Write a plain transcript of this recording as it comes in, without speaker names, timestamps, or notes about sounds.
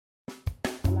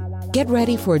Get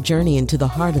ready for a journey into the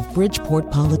heart of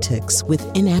Bridgeport politics with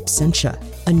In Absentia,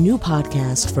 a new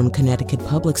podcast from Connecticut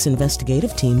Public's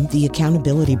investigative team, The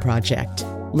Accountability Project.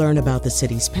 Learn about the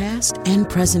city's past and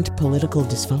present political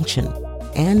dysfunction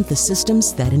and the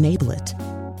systems that enable it.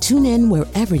 Tune in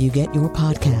wherever you get your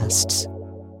podcasts.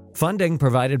 Funding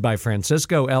provided by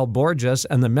Francisco L. Borges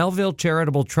and the Melville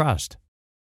Charitable Trust.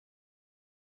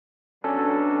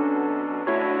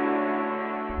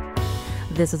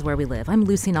 This is Where We Live. I'm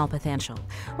Lucy Nalpathanchel.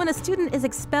 When a student is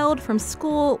expelled from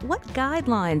school, what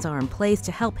guidelines are in place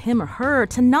to help him or her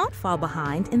to not fall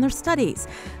behind in their studies?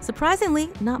 Surprisingly,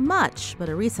 not much, but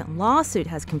a recent lawsuit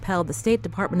has compelled the State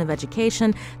Department of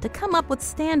Education to come up with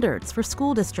standards for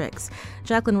school districts.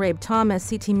 Jacqueline Rabe Thomas,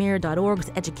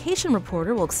 ctmirror.org's education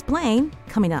reporter, will explain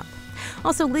coming up.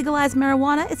 Also, legalized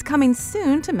marijuana is coming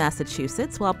soon to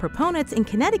Massachusetts, while proponents in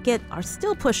Connecticut are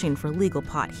still pushing for legal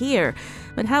pot here.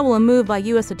 But how will a move by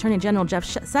U.S. Attorney General Jeff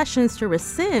Sessions to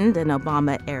rescind an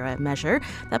Obama-era measure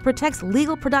that protects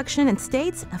legal production in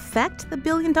states affect the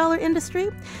billion-dollar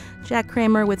industry? Jack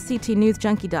Kramer with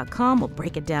CTNewsJunkie.com will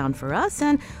break it down for us,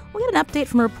 and we'll get an update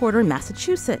from a reporter in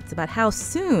Massachusetts about how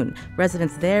soon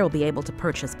residents there will be able to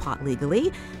purchase pot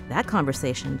legally. That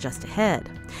conversation just ahead.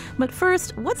 But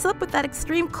first, what's up with that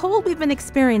extreme cold we've been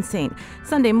experiencing?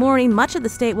 Sunday morning, much of the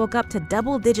state woke up to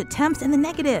double-digit temps in the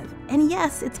negative. And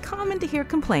yes, it's common to hear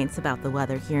complaints about the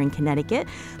weather here in Connecticut,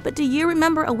 but do you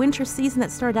remember a winter season that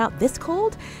started out this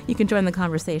cold? You can join the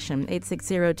conversation,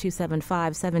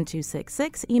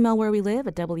 860-275-7266, email Where We Live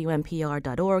at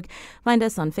WNPR.org. Find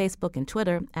us on Facebook and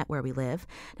Twitter at Where We Live.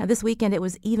 Now, this weekend, it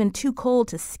was even too cold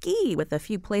to ski, with a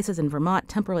few places in Vermont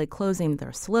temporarily closing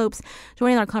their slopes.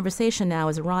 Joining our conversation now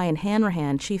is Ryan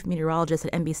Hanrahan, chief meteorologist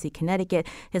at NBC Connecticut.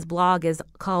 His blog is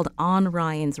called On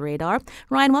Ryan's Radar.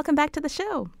 Ryan, welcome back to the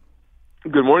show.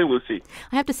 Good morning, Lucy.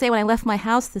 I have to say, when I left my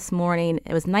house this morning,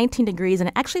 it was 19 degrees, and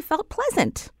it actually felt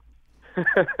pleasant.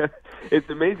 It's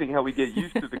amazing how we get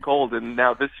used to the cold, and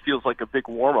now this feels like a big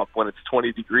warm-up when it's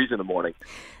 20 degrees in the morning.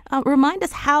 Remind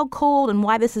us how cold and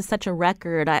why this is such a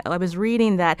record. I was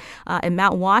reading that in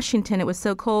Mount Washington, it was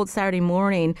so cold Saturday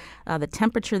morning, the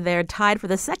temperature there tied for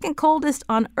the second coldest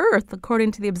on Earth,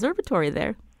 according to the observatory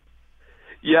there.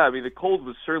 Yeah, I mean, the cold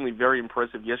was certainly very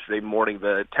impressive yesterday morning.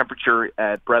 The temperature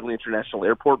at Bradley International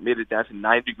Airport made it down to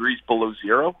 9 degrees below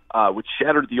zero, which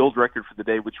shattered the old record for the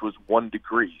day, which was 1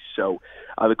 degree. So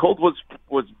the cold was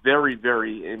very,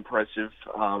 very impressive,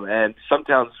 and some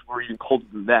towns were even colder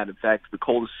than that. In fact, the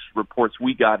coldest reports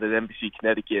we got at NBC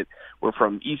Connecticut were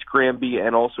from East Granby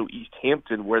and also East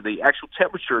Hampton, where the actual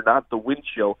temperature, not the wind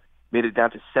chill, made it down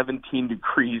to 17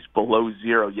 degrees below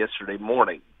zero yesterday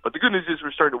morning. But the good news is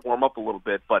we're starting to warm up a little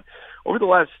bit. But over the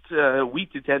last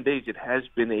week to 10 days, it has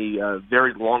been a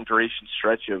very long-duration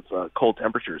stretch of cold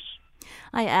temperatures.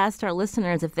 I asked our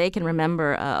listeners if they can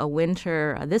remember a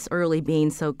winter this early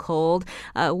being so cold.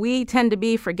 We tend to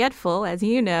be forgetful, as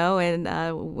you know, and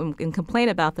complain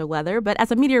about the weather. But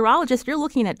as a meteorologist, you're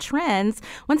looking at trends.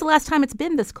 When's the last time it's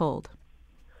been this cold?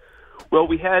 Well,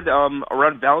 we had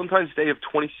around Valentine's Day of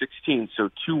 2016, so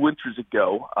 2 winters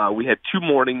ago, we had 2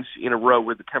 mornings in a row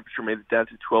where the temperature made it down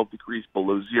to 12 degrees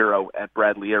below zero at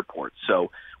Bradley Airport. So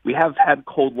we have had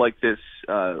cold like this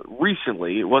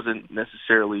recently. It wasn't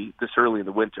necessarily this early in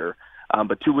the winter,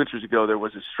 but 2 winters ago there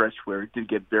was a stretch where it did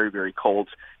get very, very cold.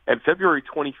 And February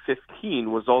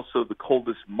 2015 was also the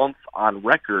coldest month on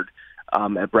record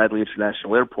at Bradley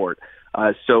International Airport.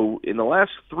 So in the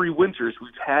last 3 winters,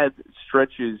 we've had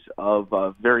stretches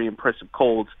of very impressive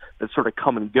colds that sort of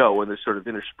come and go, and they're sort of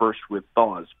interspersed with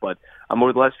thaws. But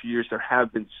over the last few years, there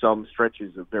have been some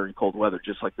stretches of very cold weather,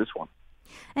 just like this one.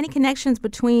 Any connections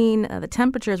between the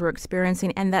temperatures we're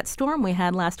experiencing and that storm we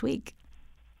had last week?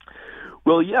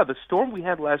 Well, yeah, the storm we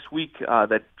had last week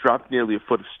that dropped nearly a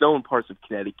foot of snow in parts of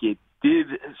Connecticut did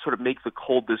sort of make the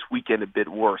cold this weekend a bit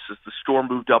worse. As the storm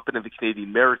moved up into the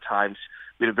Canadian Maritimes,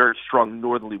 we had a very strong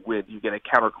northerly wind. You get a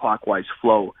counterclockwise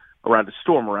flow around a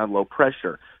storm, around low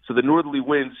pressure. So the northerly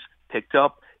winds picked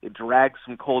up. It dragged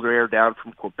some colder air down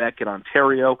from Quebec and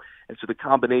Ontario. And so the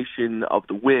combination of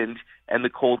the wind and the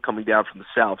cold coming down from the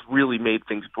south really made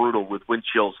things brutal, with wind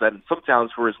chills that in some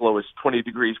towns were as low as 20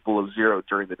 degrees below zero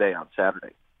during the day on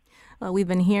Saturday. We've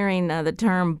been hearing the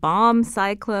term bomb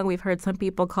cyclone. We've heard some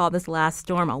people call this last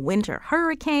storm a winter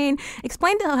hurricane.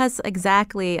 Explain to us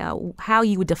exactly how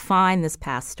you would define this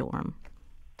past storm.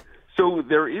 So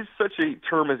there is such a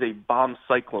term as a bomb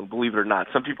cyclone, believe it or not.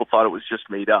 Some people thought it was just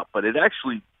made up, but it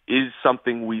actually is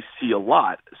something we see a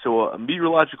lot. So a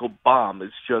meteorological bomb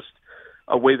is just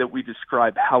a way that we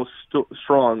describe how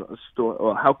strong a storm,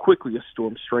 or how quickly a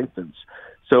storm strengthens.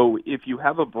 So if you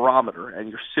have a barometer and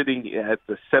you're sitting at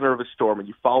the center of a storm and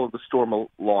you follow the storm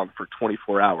along for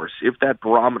 24 hours, if that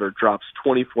barometer drops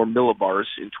 24 millibars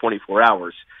in 24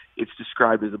 hours, it's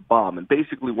described as a bomb. And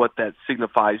basically what that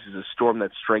signifies is a storm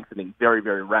that's strengthening very,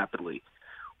 very rapidly.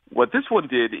 What this one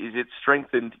did is it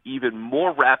strengthened even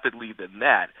more rapidly than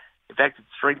that. In fact, it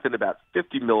strengthened about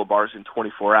 50 millibars in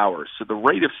 24 hours. So the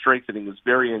rate of strengthening was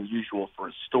very unusual for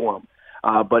a storm.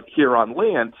 But here on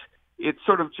land, it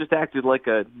sort of just acted like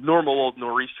a normal old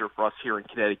nor'easter for us here in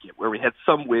Connecticut, where we had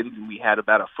some wind and we had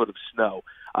about a foot of snow.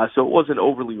 So it wasn't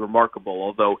overly remarkable,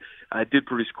 although it did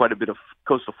produce quite a bit of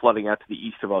coastal flooding out to the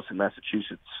east of us in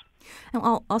Massachusetts. And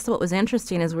also, what was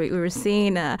interesting is we were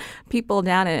seeing people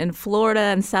down in Florida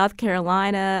and South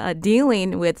Carolina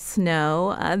dealing with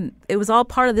snow. It was all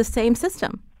part of the same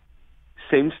system.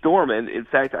 Same storm, and in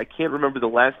fact, I can't remember the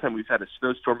last time we've had a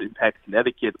snowstorm impact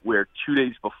Connecticut where 2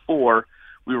 days before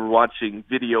we were watching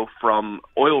video from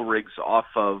oil rigs off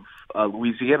of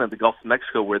Louisiana, the Gulf of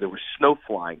Mexico, where there was snow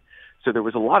flying. So there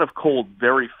was a lot of cold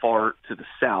very far to the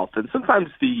south. And sometimes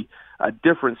the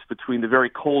difference between the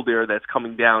very cold air that's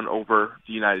coming down over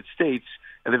the United States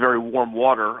and the very warm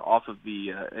water off of the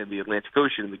Atlantic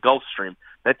Ocean and the Gulf Stream,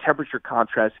 that temperature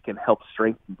contrast can help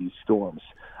strengthen these storms.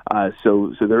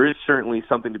 So there is certainly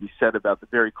something to be said about the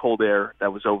very cold air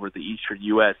that was over the eastern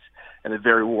U.S. and the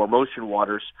very warm ocean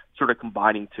waters sort of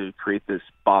combining to create this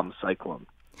bomb cyclone.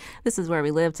 This is Where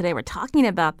We Live. Today we're talking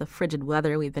about the frigid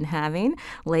weather we've been having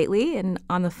lately. And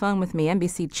on the phone with me,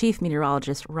 NBC Chief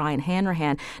Meteorologist Ryan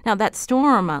Hanrahan. Now, that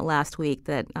storm last week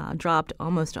that dropped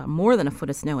almost more than a foot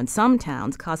of snow in some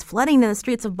towns caused flooding in the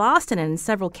streets of Boston and in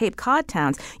several Cape Cod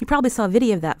towns. You probably saw a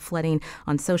video of that flooding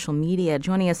on social media.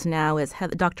 Joining us now is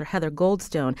Dr. Heather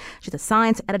Goldstone. She's a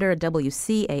science editor at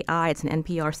WCAI. It's an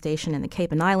NPR station in the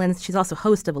Cape and Islands. She's also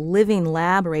host of Living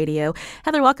Lab Radio.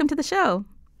 Heather, welcome to the show.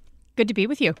 Good to be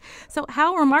with you. So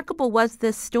how remarkable was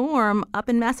this storm up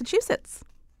in Massachusetts?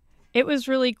 It was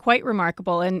really quite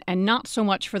remarkable, and not so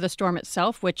much for the storm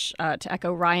itself, which, to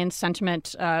echo Ryan's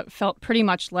sentiment, felt pretty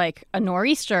much like a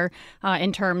nor'easter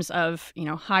in terms of,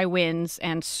 high winds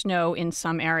and snow in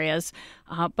some areas.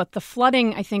 But the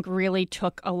flooding, I think, really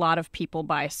took a lot of people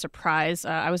by surprise.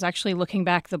 I was actually looking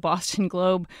back, the Boston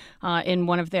Globe in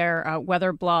one of their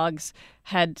weather blogs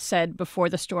had said before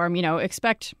the storm,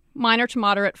 expect minor to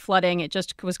moderate flooding. It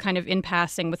just was kind of in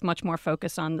passing with much more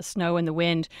focus on the snow and the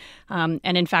wind. And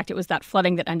in fact, it was that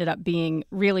flooding that ended up being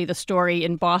really the story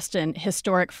in Boston,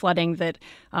 historic flooding that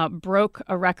broke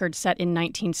a record set in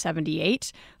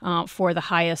 1978 for the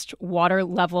highest water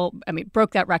level.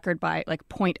 Broke that record by like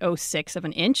 0.06 of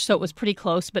an inch. So it was pretty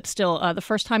close, but still the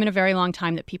first time in a very long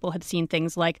time that people had seen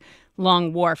things like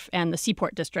Long Wharf and the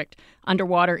Seaport District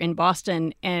underwater in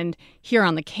Boston. And here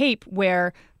on the Cape,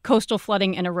 where coastal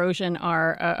flooding and erosion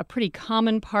are a pretty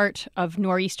common part of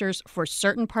nor'easters for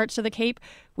certain parts of the Cape.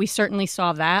 We certainly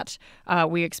saw that.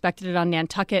 We expected it on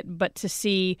Nantucket, but to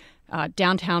see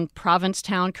downtown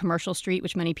Provincetown, Commercial Street,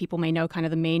 which many people may know, kind of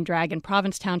the main drag in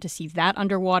Provincetown, to see that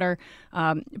underwater,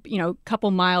 a couple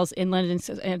miles inland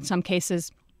in some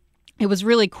cases, it was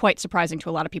really quite surprising to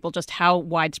a lot of people just how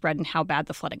widespread and how bad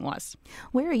the flooding was.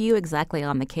 Where are you exactly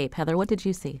on the Cape, Heather? What did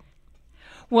you see?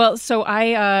 Well, so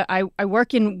I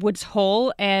work in Woods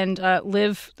Hole and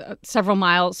live several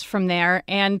miles from there.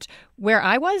 And where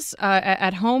I was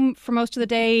at home for most of the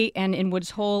day and in Woods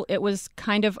Hole, it was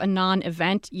kind of a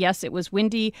non-event. Yes, it was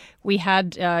windy. We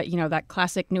had, that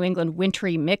classic New England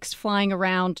wintry mix flying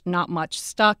around, not much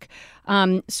stuck.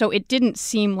 So it didn't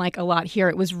seem like a lot here.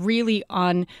 It was really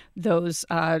on those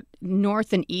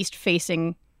north and east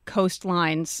facing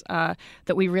coastlines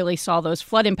that we really saw those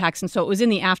flood impacts. And so it was in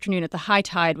the afternoon at the high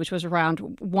tide, which was around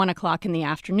 1 o'clock in the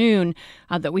afternoon,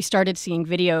 that we started seeing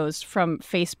videos from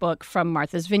Facebook, from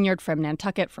Martha's Vineyard, from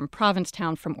Nantucket, from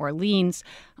Provincetown, from Orleans,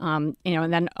 and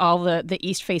then all the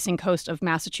east-facing coast of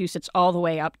Massachusetts all the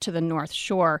way up to the North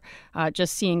Shore,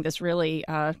 just seeing this really,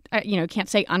 can't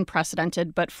say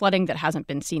unprecedented, but flooding that hasn't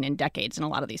been seen in decades in a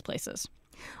lot of these places.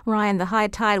 Ryan, the high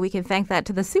tide, we can thank that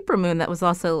to the supermoon that was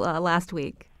also last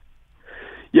week.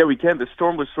 Yeah, we can. The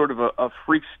storm was sort of a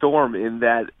freak storm in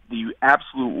that the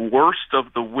absolute worst of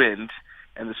the wind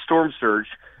and the storm surge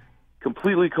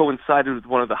completely coincided with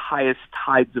one of the highest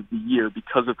tides of the year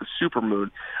because of the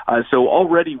supermoon. So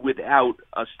already without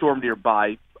a storm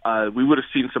nearby, we would have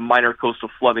seen some minor coastal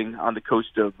flooding on the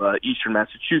coast of eastern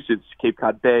Massachusetts, Cape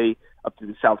Cod Bay, up to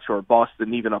the south shore of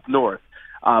Boston, even up north.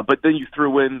 But then you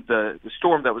threw in the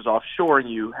storm that was offshore, and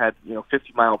you had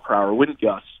 50-mile-per-hour wind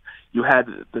gusts. You had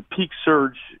the peak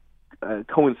surge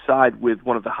coincide with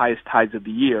one of the highest tides of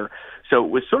the year. So it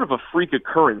was sort of a freak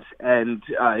occurrence, and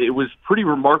it was pretty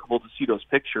remarkable to see those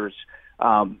pictures.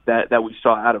 that we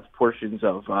saw out of portions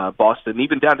of Boston,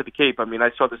 even down to the Cape. I mean, I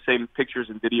saw the same pictures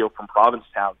and video from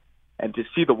Provincetown, and to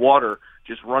see the water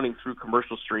just running through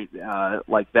Commercial Street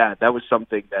like that was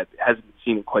something that hasn't been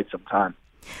seen in quite some time.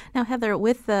 Now, Heather,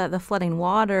 with the flooding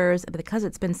waters, because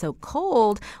it's been so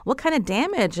cold, what kind of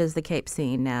damage is the Cape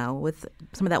seeing now with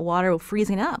some of that water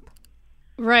freezing up?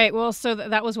 Right. Well, so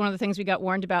that was one of the things we got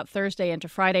warned about Thursday into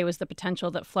Friday was the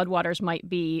potential that floodwaters might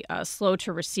be slow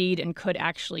to recede and could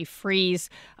actually freeze.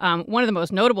 One of the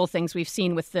most notable things we've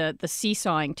seen with the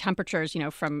seesawing temperatures,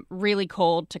 from really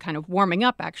cold to kind of warming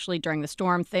up actually during the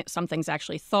storm, some things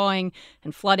actually thawing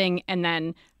and flooding, and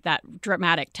then that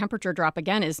dramatic temperature drop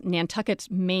again is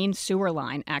Nantucket's main sewer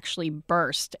line actually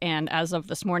burst. And as of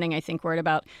this morning, I think we're at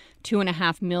about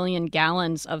 2.5 million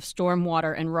gallons of storm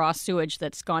water and raw sewage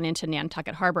that's gone into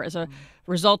Nantucket Harbor as a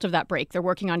result of that break. They're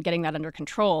working on getting that under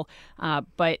control.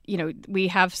 But we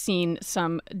have seen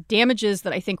some damages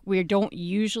that I think we don't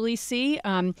usually see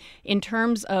in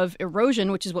terms of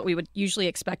erosion, which is what we would usually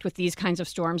expect with these kinds of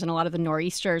storms and a lot of the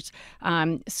nor'easters.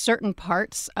 Certain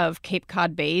parts of Cape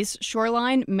Cod Bay's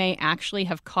shoreline may actually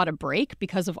have caught a break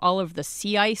because of all of the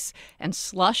sea ice and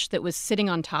slush that was sitting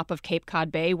on top of Cape Cod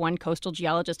Bay. One coastal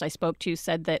geologist I spoke to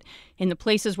said that in the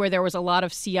places where there was a lot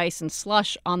of sea ice and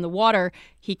slush on the water,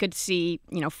 he could see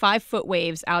 5-foot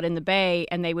waves out in the bay,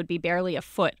 and they would be barely a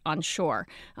foot on shore.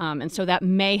 And so that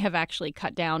may have actually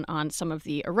cut down on some of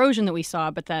the erosion that we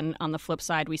saw. But then on the flip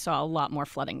side, we saw a lot more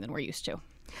flooding than we're used to.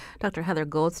 Dr. Heather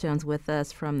Goldstone's with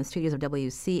us from the studios of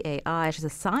WCAI. She's a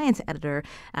science editor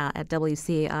at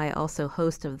WCAI, also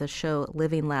host of the show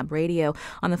Living Lab Radio.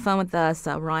 On the phone with us,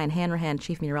 Ryan Hanrahan,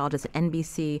 chief meteorologist at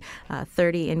NBC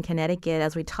 30 in Connecticut,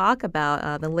 as we talk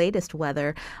about the latest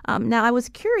weather. Now, I was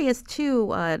curious,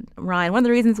 too, Ryan, one of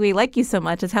the reasons we like you so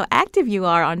much is how active you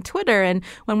are on Twitter. And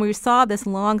when we saw this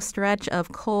long stretch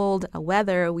of cold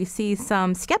weather, we see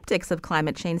some skeptics of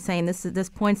climate change saying this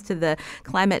points to the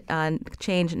climate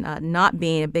change not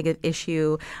being a big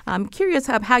issue. I'm curious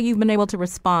how you've been able to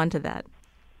respond to that.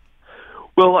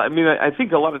 Well, I mean, I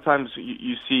think a lot of times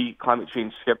you see climate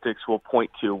change skeptics will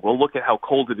point to, well, look at how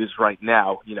cold it is right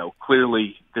now.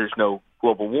 Clearly there's no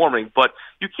global warming, but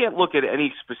you can't look at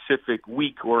any specific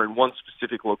week or in one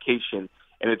specific location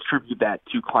and attribute that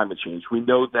to climate change. We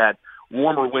know that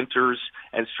warmer winters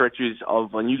and stretches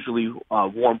of unusually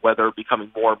warm weather are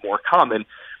becoming more and more common.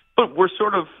 But we're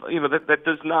sort of, that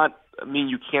does not mean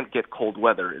you can't get cold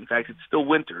weather. In fact, it's still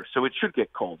winter, so it should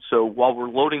get cold. So while we're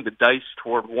loading the dice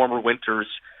toward warmer winters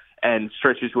and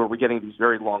stretches where we're getting these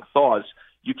very long thaws,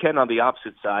 you can, on the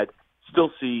opposite side,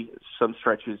 still see some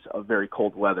stretches of very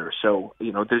cold weather. So,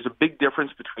 there's a big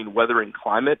difference between weather and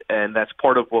climate, and that's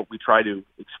part of what we try to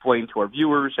explain to our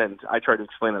viewers, and I try to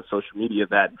explain on social media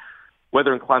that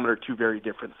weather and climate are two very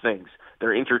different things.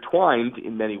 They're intertwined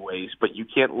in many ways, but you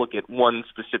can't look at one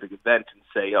specific event and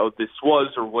say, oh, this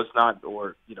was or was not,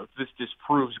 or, this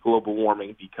disproves global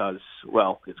warming because,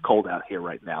 well, it's cold out here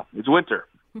right now. It's winter.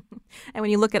 And when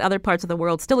you look at other parts of the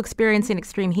world still experiencing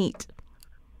extreme heat.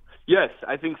 Yes,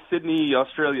 I think Sydney,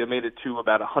 Australia made it to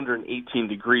about 118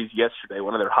 degrees yesterday,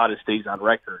 one of their hottest days on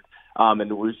record.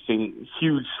 And we're seeing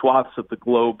huge swaths of the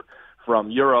globe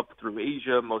from Europe through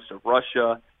Asia, most of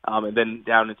Russia, and then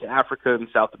down into Africa and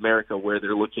South America, where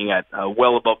they're looking at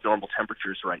well above normal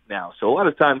temperatures right now. So a lot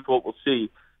of times what we'll see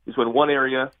is when one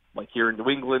area, like here in New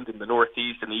England, in the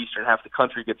Northeast and the eastern half of the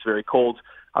country, gets very cold,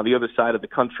 on the other side of the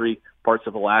country, parts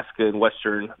of Alaska and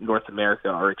western North America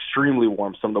are extremely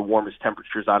warm, some of the warmest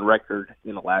temperatures on record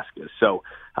in Alaska. So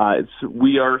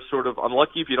we are sort of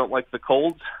unlucky if you don't like the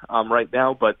cold right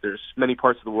now, but there's many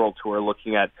parts of the world who are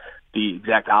looking at the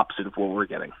exact opposite of what we're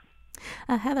getting.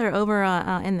 Heather, over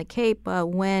in the Cape,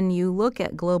 when you look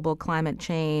at global climate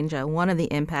change, one of the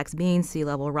impacts being sea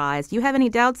level rise, do you have any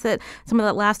doubts that some of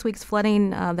that last week's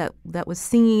flooding that was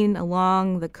seen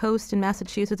along the coast in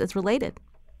Massachusetts is related?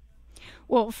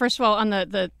 Well, first of all, on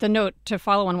the note to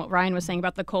follow on what Ryan was saying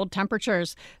about the cold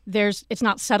temperatures, it's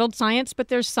not settled science, but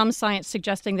there's some science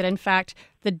suggesting that, in fact,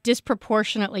 the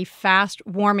disproportionately fast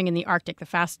warming in the Arctic, the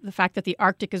fact that the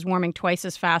Arctic is warming twice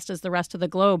as fast as the rest of the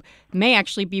globe, may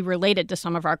actually be related to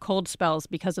some of our cold spells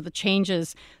because of the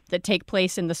changes that take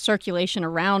place in the circulation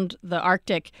around the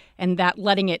Arctic and that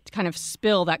letting it kind of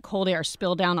that cold air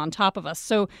spill down on top of us.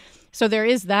 So there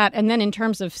is that. And then in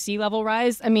terms of sea level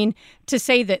rise, I mean, to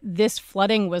say that this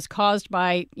flooding was caused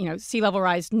by, sea level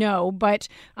rise, no. But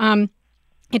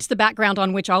It's the background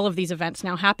on which all of these events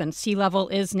now happen. Sea level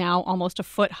is now almost a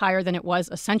foot higher than it was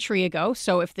a century ago.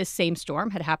 So if this same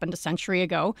storm had happened a century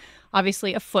ago,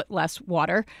 obviously a foot less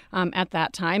water at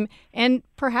that time, and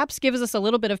perhaps gives us a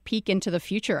little bit of peek into the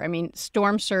future. I mean,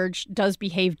 storm surge does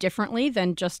behave differently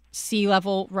than just sea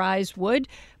level rise would,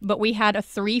 but we had a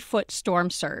 3-foot storm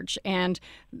surge, and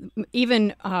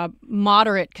even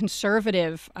moderate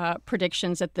conservative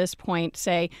predictions at this point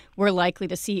say we're likely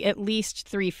to see at least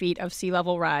 3 feet of sea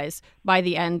level rise by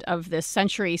the end of this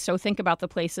century. So think about the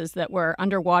places that were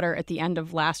underwater at the end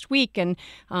of last week. And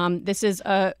this is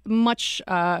a much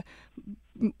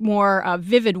more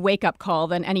vivid wake-up call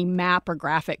than any map or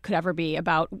graphic could ever be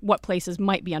about what places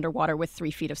might be underwater with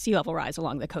 3 feet of sea level rise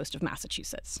along the coast of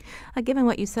Massachusetts. Given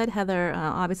what you said, Heather,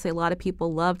 obviously a lot of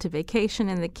people love to vacation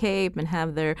in the Cape and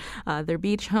have their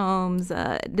beach homes.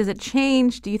 Does it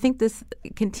change? Do you think this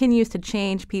continues to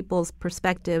change people's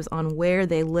perspectives on where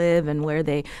they live and where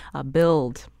they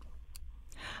build?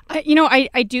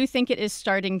 I do think it is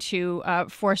starting to,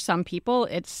 for some people,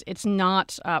 it's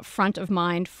not front of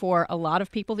mind for a lot of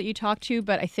people that you talk to,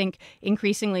 but I think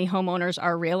increasingly homeowners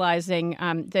are realizing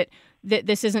that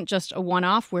this isn't just a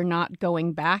one-off. We're not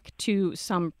going back to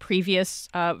some previous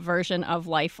version of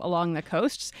life along the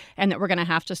coasts, and that we're going to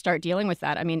have to start dealing with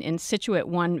that. I mean, in Scituate,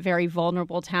 one very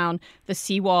vulnerable town, the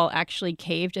seawall actually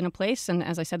caved in a place, and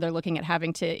as I said, they're looking at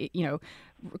having to,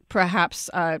 perhaps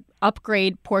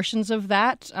upgrade portions of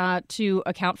that to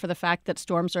account for the fact that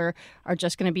storms are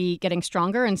just going to be getting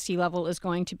stronger and sea level is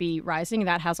going to be rising.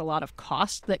 That has a lot of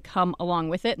costs that come along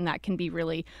with it, and that can be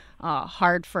really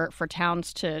hard for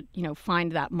towns to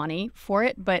find that money for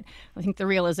it. But I think the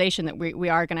realization that we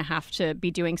are going to have to be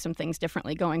doing some things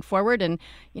differently going forward. And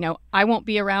I won't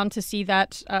be around to see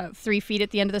that 3 feet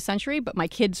at the end of the century, but my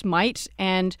kids might,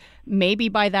 and maybe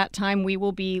by that time we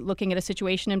will be looking at a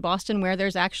situation in Boston where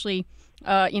there's actually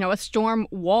a storm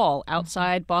wall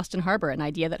outside Boston Harbor, an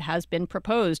idea that has been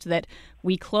proposed that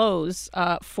we close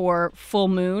for full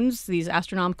moons, these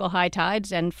astronomical high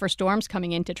tides, and for storms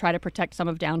coming in to try to protect some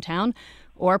of downtown.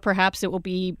 Or perhaps it will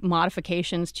be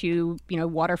modifications to,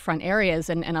 waterfront areas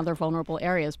and other vulnerable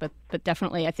areas. But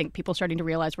definitely, I think people starting to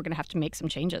realize we're going to have to make some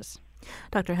changes.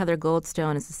 Dr. Heather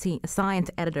Goldstone is a science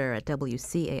editor at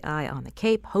WCAI on the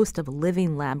Cape, host of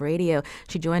Living Lab Radio.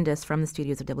 She joined us from the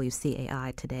studios of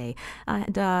WCAI today.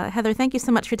 Heather, thank you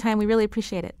so much for your time. We really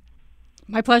appreciate it.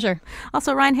 My pleasure.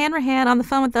 Also, Ryan Hanrahan on the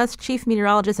phone with us, chief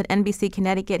meteorologist at NBC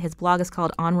Connecticut. His blog is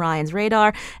called On Ryan's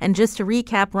Radar. And just to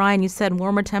recap, Ryan, you said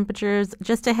warmer temperatures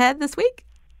just ahead this week?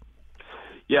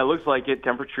 Yeah, it looks like it.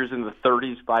 Temperatures in the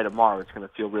 30s by tomorrow. It's going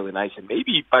to feel really nice. And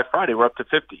maybe by Friday, we're up to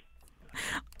 50.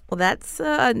 Well, that's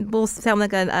will sound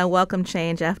like a welcome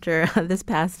change after this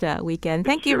past weekend.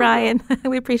 Thank you, Ryan.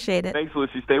 We appreciate it. Thanks,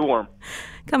 Lucy. Stay warm.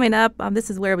 Coming up, This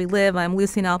Is Where We Live. I'm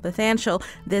Lucy Nalpathanchel.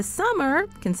 This summer,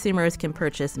 consumers can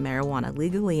purchase marijuana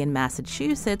legally in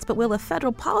Massachusetts, but will a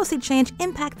federal policy change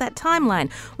impact that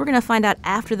timeline? We're going to find out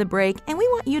after the break, and we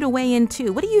want you to weigh in,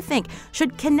 too. What do you think?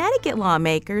 Should Connecticut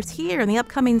lawmakers here in the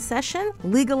upcoming session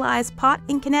legalize pot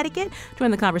in Connecticut? Join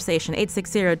the conversation,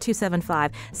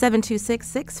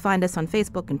 860-275-7266. Find us on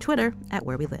Facebook and Twitter at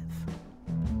Where We Live.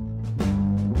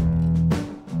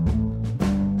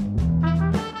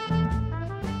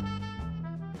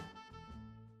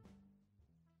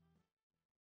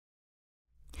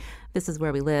 This is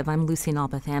Where We Live. I'm Lucy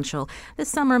Nalpathanchel. This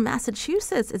summer,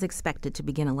 Massachusetts is expected to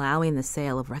begin allowing the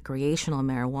sale of recreational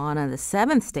marijuana, the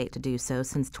 7th state to do so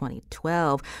since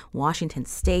 2012. Washington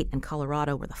State and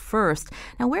Colorado were the first.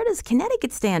 Now, where does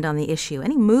Connecticut stand on the issue?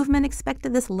 Any movement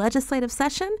expected this legislative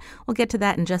session? We'll get to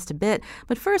that in just a bit.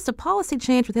 But first, a policy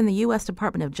change within the U.S.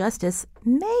 Department of Justice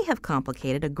may have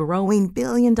complicated a growing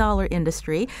billion-dollar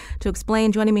industry. To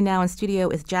explain, joining me now in studio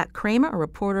is Jack Kramer, a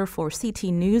reporter for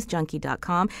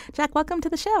CTNewsJunkie.com. Jack, welcome to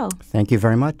the show. Thank you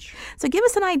very much. So give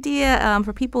us an idea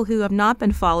for people who have not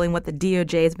been following what the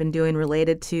DOJ has been doing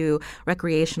related to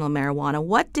recreational marijuana.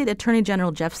 What did Attorney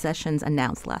General Jeff Sessions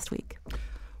announce last week?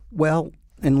 Well,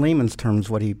 in layman's terms,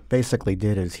 what he basically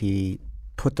did is he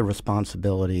put the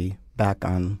responsibility back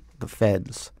on the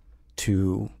feds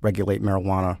to regulate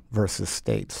marijuana versus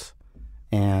states.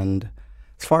 And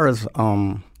as far as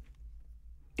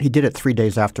he did it 3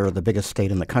 days after the biggest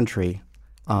state in the country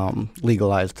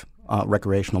legalized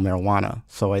recreational marijuana.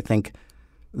 So I think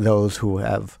those who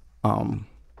have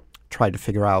tried to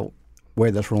figure out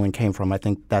where this ruling came from, I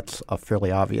think that's a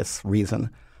fairly obvious reason.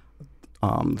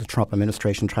 The Trump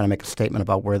administration trying to make a statement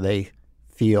about where they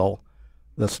feel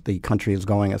the country is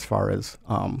going as far as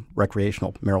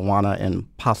recreational marijuana, and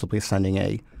possibly sending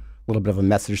a little bit of a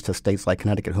message to states like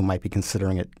Connecticut who might be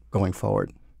considering it going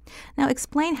forward. Now,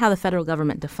 explain how the federal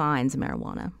government defines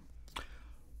marijuana.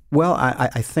 Well,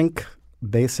 I think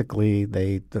basically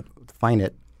they define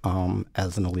it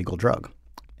as an illegal drug.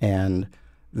 And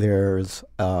there's,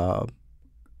 under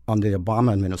the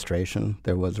Obama administration,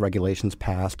 there was regulations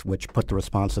passed which put the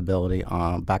responsibility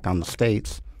back on the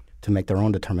states to make their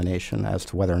own determination as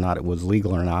to whether or not it was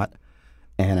legal or not.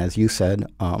 And as you said,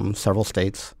 several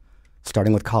states,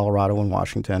 starting with Colorado and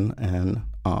Washington, and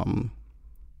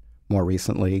more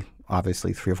recently,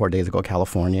 obviously 3 or 4 days ago,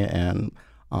 California, and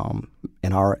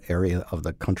in our area of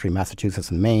the country, Massachusetts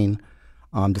and Maine,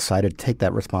 decided to take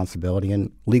that responsibility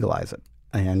and legalize it.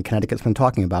 And Connecticut's been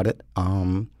talking about it.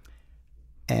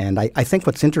 And I think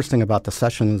what's interesting about the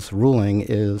Sessions ruling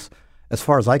is, as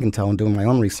far as I can tell in doing my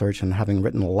own research and having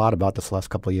written a lot about this last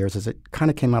couple of years, is it kind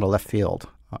of came out of left field.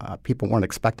 People weren't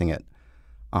expecting it.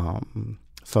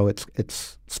 So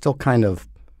it's still kind of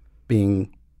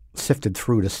being sifted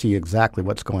through to see exactly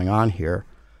what's going on here.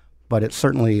 But it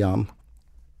certainly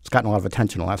it's gotten a lot of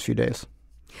attention in the last few days.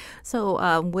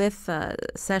 So with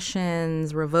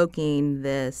Sessions revoking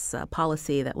this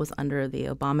policy that was under the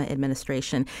Obama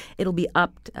administration, it'll be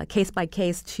up case by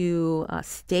case to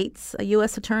states'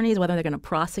 U.S. attorneys, whether they're going to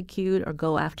prosecute or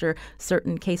go after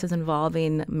certain cases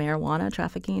involving marijuana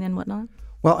trafficking and whatnot?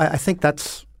 Well, I think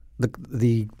that's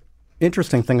the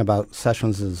interesting thing about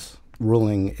Sessions'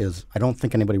 ruling is I don't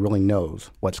think anybody really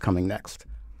knows what's coming next.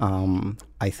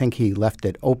 I think he left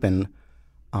it open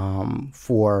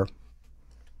for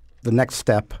the next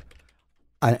step.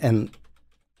 And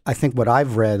I think what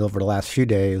I've read over the last few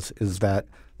days is that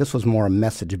this was more a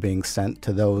message being sent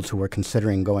to those who were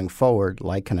considering going forward,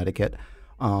 like Connecticut,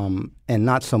 and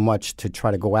not so much to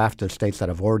try to go after states that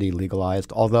have already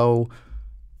legalized, although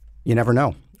you never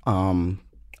know.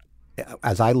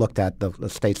 As I looked at the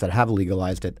states that have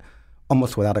legalized it,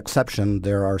 almost without exception,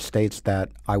 there are states that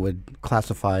I would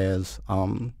classify as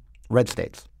red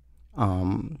states,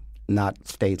 not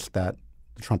states that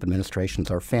the Trump administrations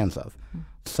are fans of.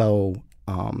 So,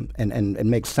 and it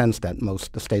makes sense that most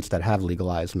of the states that have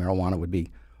legalized marijuana would be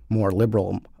more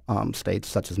liberal states,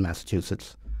 such as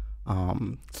Massachusetts.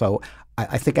 So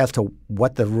I think as to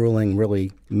what the ruling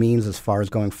really means as far as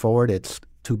going forward, it's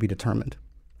to be determined.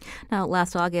 Now,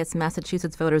 last August,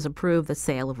 Massachusetts voters approved the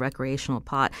sale of recreational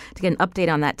pot. To get an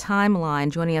update on that timeline,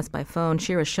 joining us by phone,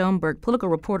 Shira Schoenberg, political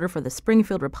reporter for the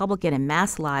Springfield Republican and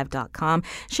MassLive.com.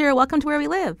 Shira, welcome to Where We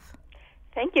Live.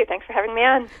 Thank you. Thanks for having me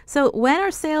on. So when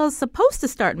are sales supposed to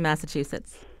start in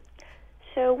Massachusetts?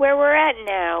 So where we're at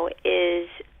now is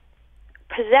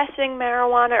possessing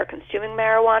marijuana or consuming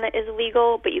marijuana is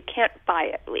legal, but you can't buy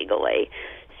it legally.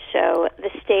 So the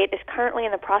state is currently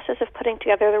in the process of putting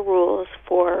together the rules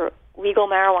for legal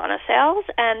marijuana sales,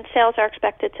 and sales are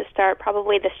expected to start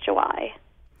probably this July.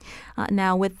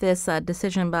 Now, with this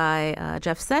decision by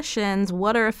Jeff Sessions,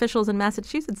 what are officials in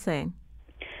Massachusetts saying?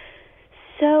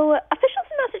 So officials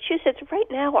in Massachusetts right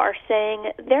now are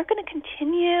saying they're going to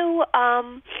continue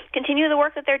the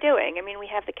work that they're doing. I mean, we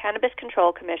have the Cannabis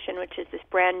Control Commission, which is this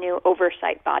brand new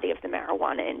oversight body of the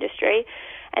marijuana industry,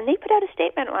 and they put out a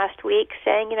statement last week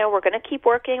saying, we're going to keep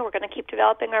working, we're going to keep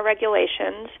developing our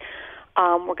regulations,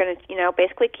 we're going to,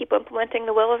 basically keep implementing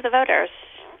the will of the voters.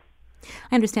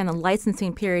 I understand the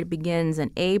licensing period begins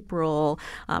in April.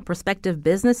 Prospective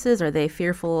businesses, are they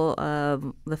fearful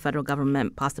of the federal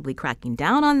government possibly cracking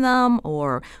down on them,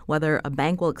 or whether a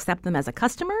bank will accept them as a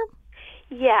customer?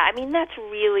 Yeah, I mean, that's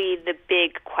really the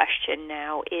big question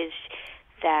now, is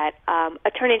that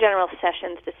Attorney General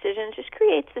Sessions' decision just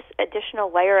creates this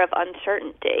additional layer of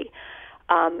uncertainty.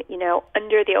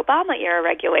 Under the Obama-era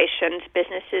regulations,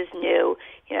 businesses knew,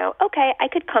 okay, I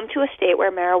could come to a state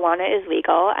where marijuana is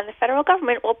legal, and the federal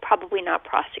government will probably not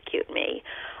prosecute me.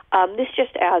 This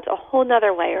just adds a whole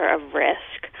other layer of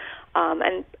risk.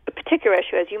 And a particular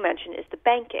issue, as you mentioned, is the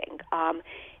banking.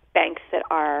 Banks that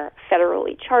are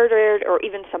federally chartered, or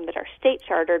even some that are state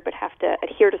chartered but have to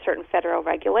adhere to certain federal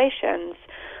regulations,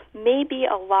 may be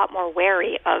a lot more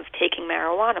wary of taking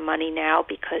marijuana money now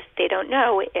because they don't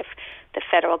know if the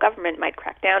federal government might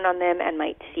crack down on them and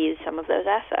might seize some of those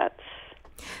assets.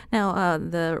 Now,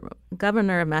 the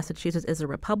governor of Massachusetts is a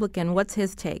Republican. What's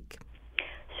his take?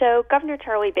 So Governor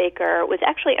Charlie Baker was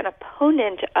actually an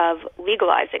opponent of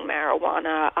legalizing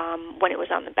marijuana when it was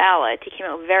on the ballot. He came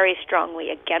out very strongly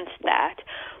against that.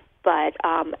 But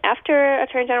after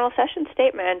Attorney General Sessions'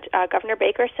 statement, Governor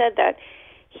Baker said that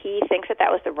he thinks that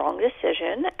was the wrong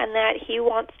decision and that he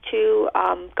wants to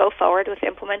go forward with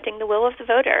implementing the will of the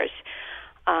voters.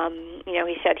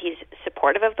 He said he's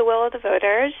supportive of the will of the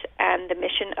voters and the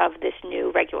mission of this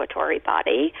new regulatory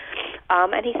body,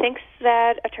 and he thinks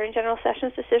that Attorney General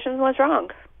Sessions' decision was wrong.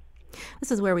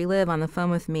 This is Where We Live. On the phone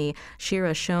with me,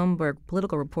 Shira Schoenberg,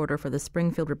 political reporter for the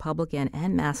Springfield Republican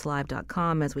and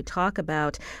MassLive.com, as we talk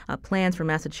about plans for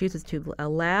Massachusetts to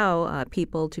allow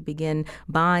people to begin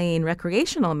buying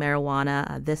recreational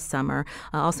marijuana this summer.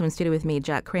 Also in studio with me,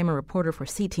 Jack Kramer, reporter for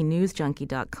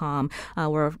CTNewsJunkie.com.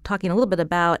 We're talking a little bit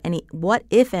about what,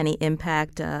 if any,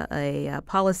 impact a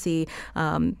policy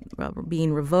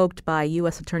being revoked by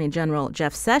U.S. Attorney General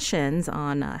Jeff Sessions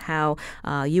on how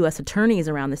U.S. attorneys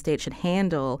around the state should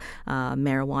handle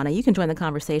marijuana. You can join the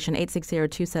conversation,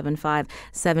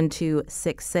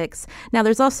 860-275-7266. Now,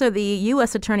 there's also the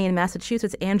U.S. Attorney in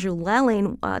Massachusetts, Andrew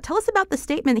Lelling. Tell us about the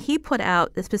statement he put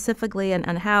out specifically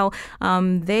and how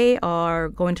they are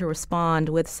going to respond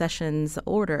with Sessions'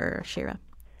 order, Shira.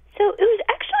 So it was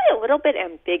actually a little bit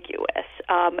ambiguous.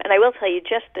 And I will tell you,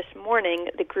 just this morning,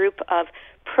 the group of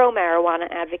pro-marijuana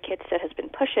advocates that has been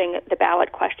pushing the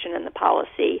ballot question and the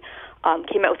policy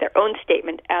came out with their own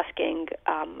statement asking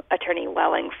Attorney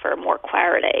Lelling for more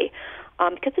clarity.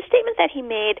 Because the statement that he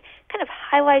made kind of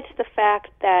highlights the fact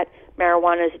that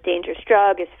marijuana is a dangerous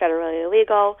drug, is federally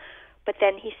illegal. But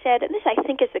then he said, and this I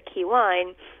think is the key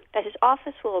line, that his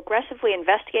office will aggressively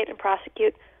investigate and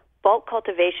prosecute bulk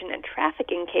cultivation and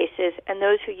trafficking cases and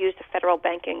those who use the federal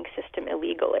banking system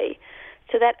illegally.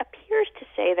 So that appears to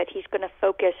say that he's going to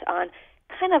focus on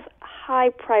kind of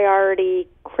high-priority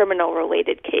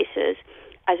criminal-related cases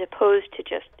as opposed to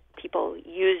just people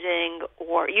using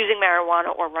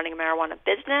marijuana or running a marijuana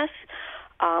business.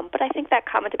 But I think that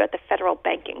comment about the federal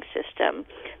banking system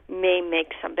may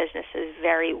make some businesses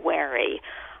very wary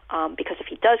because if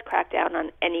he does crack down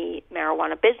on any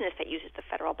marijuana business that uses the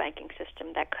federal banking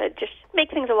system, that could just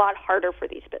make things a lot harder for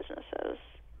these businesses.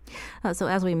 So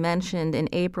as we mentioned, in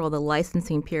April, the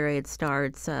licensing period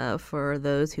starts for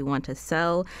those who want to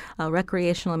sell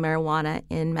recreational marijuana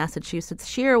in Massachusetts.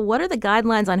 Shira, what are the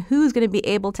guidelines on who's going to be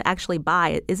able to actually buy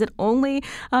it? Is it only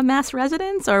Mass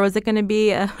residents, or is it going to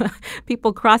be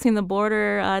people crossing the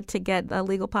border to get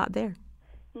legal pot there?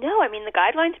 No, I mean, the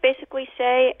guidelines basically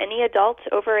say any adults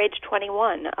over age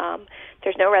 21.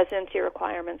 There's no residency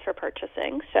requirements for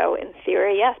purchasing. So in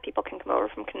theory, yes, people can come over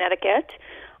from Connecticut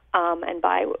and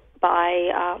buy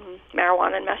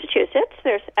marijuana in Massachusetts.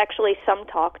 There's actually some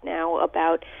talk now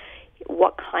about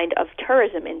what kind of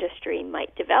tourism industry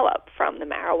might develop from the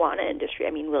marijuana industry.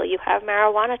 I mean, will you have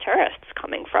marijuana tourists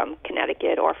coming from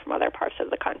Connecticut or from other parts of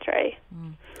the country?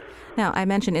 Now, I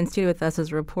mentioned in studio with us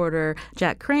as reporter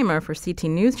Jack Kramer for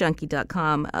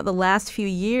CTNewsJunkie.com. The last few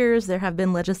years, there have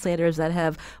been legislators that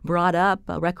have brought up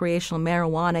recreational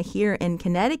marijuana here in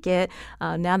Connecticut.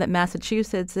 Now that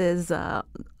Massachusetts is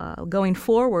going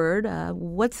forward,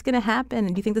 what's going to happen? And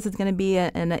do you think this is going to be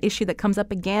an issue that comes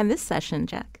up again this session,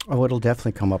 Jack? Oh, it'll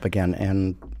definitely come up again.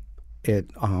 And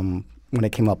it when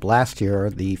it came up last year,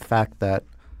 the fact that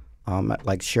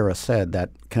like Shira said,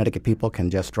 that Connecticut people can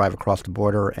just drive across the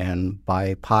border and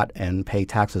buy pot and pay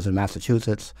taxes in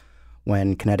Massachusetts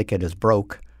when Connecticut is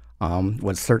broke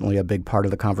was certainly a big part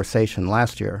of the conversation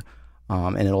last year.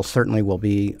 And it'll certainly will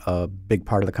be a big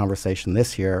part of the conversation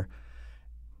this year.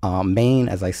 Maine,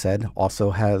 as I said,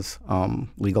 also has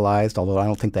legalized, although I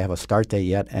don't think they have a start date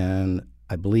yet. And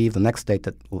I believe the next state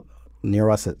that near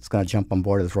us that's going to jump on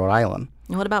board is Rhode Island.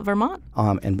 And what about Vermont?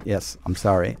 And yes, I'm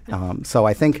sorry. So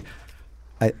I think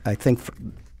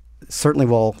certainly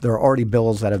there are already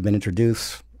bills that have been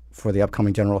introduced for the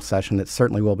upcoming general session. It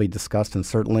certainly will be discussed, and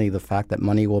certainly the fact that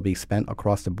money will be spent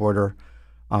across the border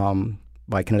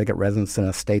by Connecticut residents in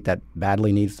a state that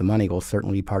badly needs the money will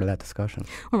certainly be part of that discussion.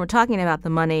 When we're talking about the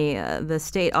money, the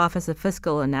State Office of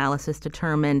Fiscal Analysis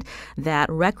determined that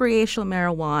recreational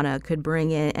marijuana could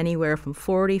bring in anywhere from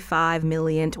 $45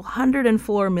 million to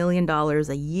 $104 million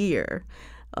a year.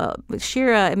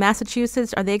 Shira, in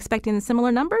Massachusetts, are they expecting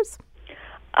similar numbers?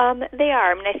 They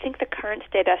are. I mean, I think the current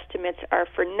state estimates are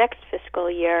for next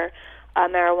fiscal year,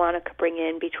 marijuana could bring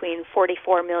in between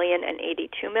 $44 million and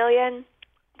 $82 million.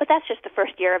 But that's just the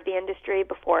first year of the industry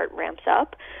before it ramps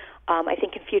up. I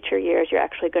think in future years you're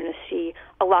actually going to see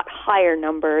a lot higher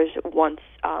numbers once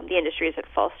the industry is at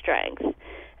full strength.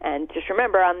 And just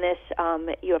remember on this,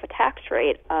 you have a tax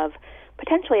rate of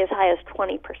potentially as high as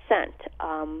 20%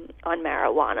 on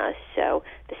marijuana. So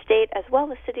the state, as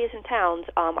well as cities and towns,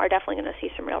 are definitely going to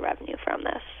see some real revenue from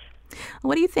this.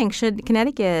 What do you think? Should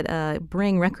Connecticut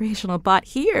bring recreational pot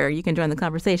here? You can join the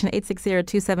conversation,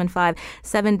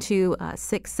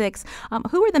 860-275-7266.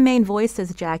 Who are the main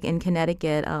voices, Jack, in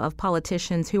Connecticut of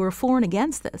politicians who are for and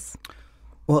against this?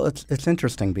 Well, it's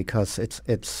interesting because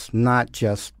it's not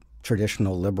just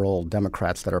traditional liberal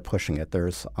Democrats that are pushing it.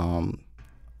 There's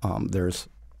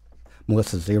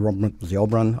Melissa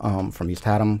Ziobron from East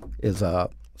Haddam is a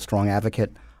strong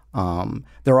advocate.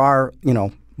 There are,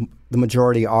 the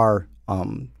majority are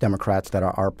Democrats that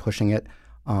are pushing it,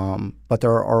 but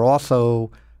there are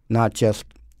also not just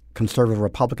conservative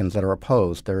Republicans that are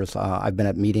opposed. I've been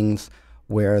at meetings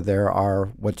where there are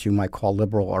what you might call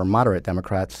liberal or moderate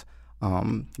Democrats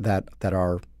that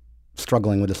are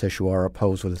struggling with this issue or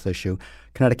opposed with this issue.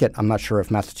 Connecticut, I'm not sure if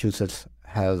Massachusetts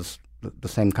has the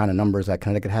same kind of numbers that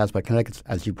Connecticut has, but Connecticut,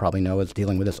 as you probably know, is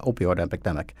dealing with this opioid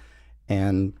epidemic.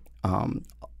 And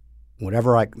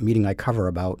whatever meeting I cover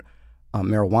about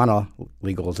marijuana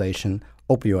legalization,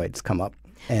 opioids come up.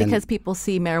 Because people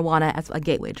see marijuana as a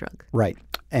gateway drug. Right.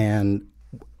 And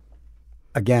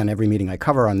again, every meeting I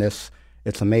cover on this,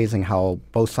 it's amazing how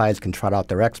both sides can trot out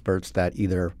their experts that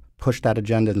either push that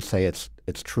agenda and say it's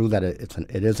true that it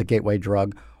is a gateway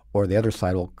drug, or the other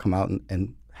side will come out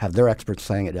and have their experts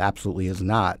saying it absolutely is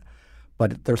not.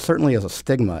 But there certainly is a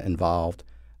stigma involved,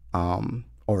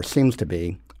 or seems to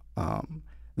be,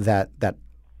 that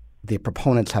the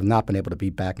proponents have not been able to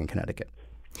beat back in Connecticut.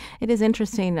 It is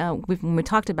interesting. When we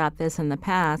talked about this in the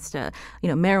past,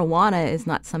 marijuana is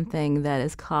not something that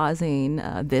is causing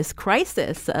this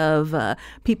crisis of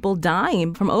people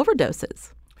dying from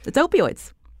overdoses. It's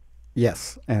opioids.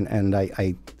 Yes, and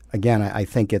I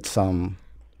think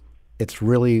it's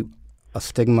really a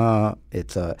stigma.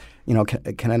 It's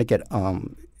Connecticut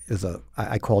is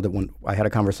I called it when I had a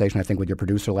conversation, I think, with your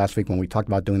producer last week when we talked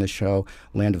about doing this show,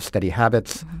 Land of Steady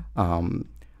Habits. Mm-hmm.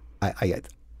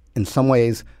 In some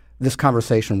ways, this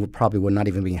conversation would not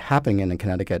even be happening in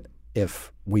Connecticut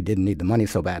if we didn't need the money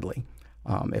so badly.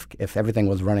 If everything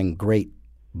was running great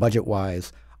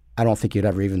budget-wise, I don't think you'd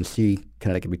ever even see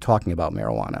Connecticut be talking about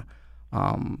marijuana.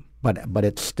 But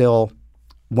it's still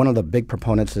one of the big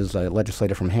proponents is a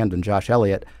legislator from Hamden, Josh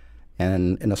Elliott,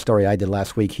 and in a story I did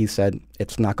last week, he said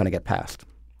it's not going to get passed,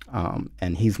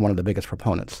 and he's one of the biggest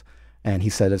proponents. And he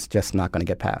said it's just not going to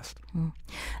get passed.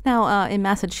 Now, in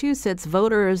Massachusetts,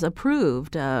 voters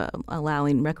approved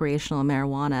allowing recreational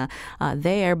marijuana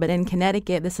there. But in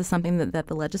Connecticut, this is something that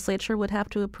the legislature would have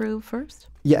to approve first?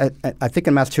 Yeah, I think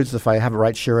in Massachusetts, if I have it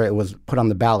right, sure, it was put on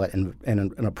the ballot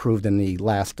and approved in the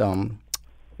last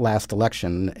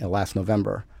election, last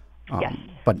November. Yes.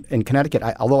 But in Connecticut,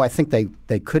 although I think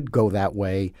they could go that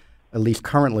way, at least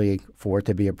currently for it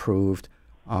to be approved,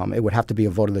 it would have to be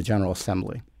a vote of the General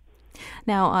Assembly.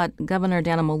 Now, Governor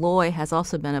Dannel Malloy has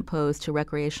also been opposed to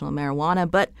recreational marijuana,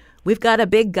 but we've got a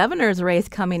big governor's race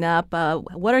coming up.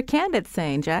 What are candidates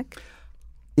saying, Jack?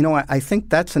 I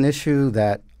think that's an issue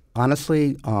that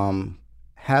honestly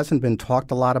hasn't been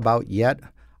talked a lot about yet.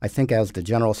 I think as the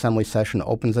General Assembly session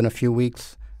opens in a few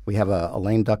weeks, we have a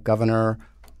lame duck governor,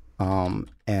 and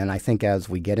I think as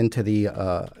we get into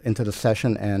the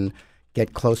session and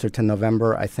get closer to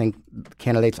November, I think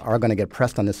candidates are going to get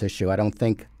pressed on this issue. I don't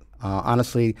think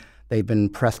honestly, they've been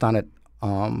pressed on it.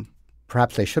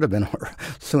 Perhaps they should have been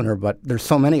sooner, but there's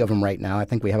so many of them right now. I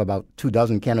think we have about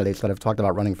 24 candidates that have talked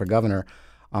about running for governor.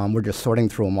 We're just sorting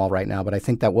through them all right now, but I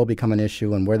think that will become an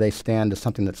issue, and where they stand is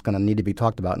something that's going to need to be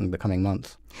talked about in the coming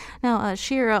months. Now,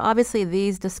 Shira, obviously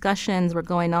these discussions were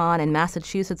going on in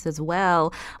Massachusetts as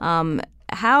well.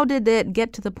 How did it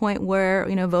get to the point where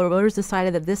voters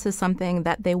decided that this is something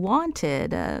that they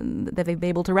wanted, that they'd be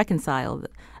able to reconcile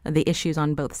the issues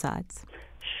on both sides?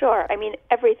 Sure. I mean,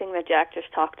 everything that Jack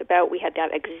just talked about, we had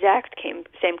that exact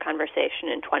same conversation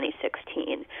in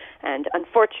 2016. And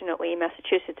unfortunately,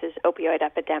 Massachusetts' opioid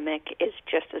epidemic is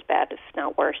just as bad, if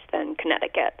not worse, than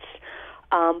Connecticut's.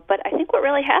 But I think what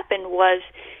really happened was,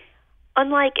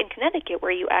 unlike in Connecticut,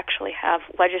 where you actually have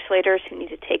legislators who need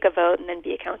to take a vote and then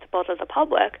be accountable to the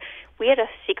public, we had a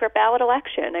secret ballot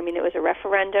election. I mean, it was a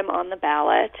referendum on the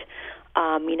ballot.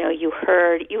 You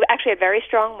actually had very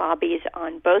strong lobbies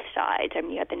on both sides. I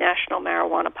mean, you had the National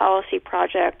Marijuana Policy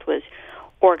Project was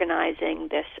organizing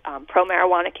this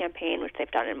pro-marijuana campaign, which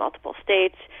they've done in multiple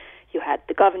states. You had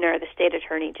the governor, the state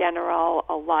attorney general,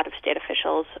 a lot of state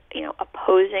officials,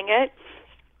 opposing it.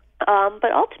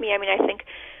 But ultimately, I mean, I think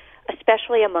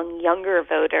especially among younger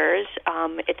voters,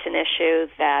 it's an issue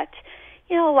that,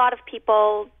 a lot of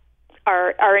people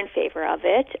are in favor of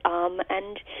it.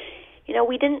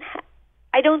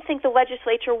 I don't think the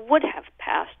legislature would have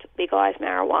passed legalized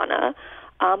marijuana.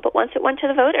 But once it went to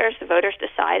the voters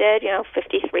decided,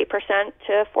 53%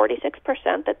 to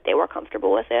 46% that they were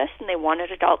comfortable with this, and they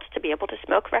wanted adults to be able to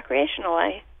smoke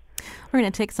recreationally. We're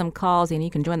going to take some calls, and you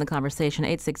can join the conversation,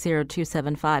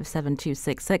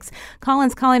 860-275-7266.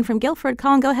 Colin's calling from Guilford.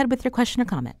 Colin, go ahead with your question or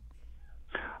comment.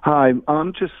 Hi,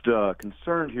 I'm just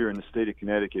concerned here in the state of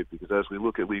Connecticut because as we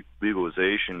look at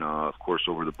legalization, of course,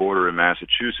 over the border in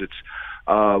Massachusetts,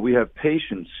 we have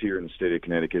patients here in the state of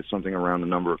Connecticut, something around the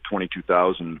number of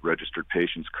 22,000 registered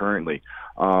patients currently.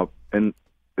 And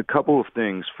a couple of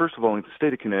things. First of all, in the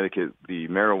state of Connecticut, the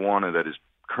marijuana that is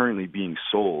currently being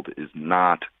sold is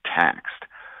not taxed.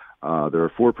 There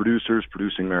are 4 producers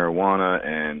producing marijuana,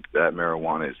 and that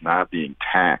marijuana is not being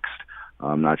taxed.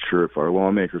 I'm not sure if our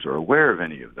lawmakers are aware of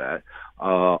any of that.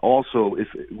 Also,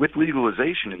 with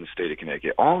legalization in the state of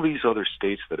Connecticut, all these other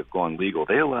states that have gone legal,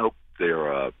 they allow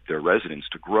their residents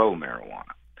to grow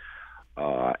marijuana.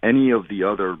 Any of the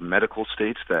other medical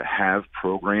states that have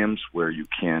programs where you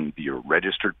can be a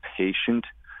registered patient,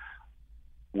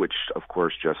 which, of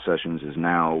course, Jeff Sessions is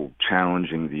now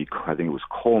challenging I think it was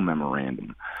Cole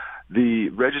Memorandum. The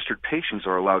registered patients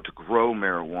are allowed to grow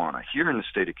marijuana. Here in the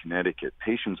state of Connecticut,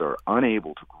 patients are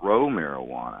unable to grow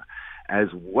marijuana. As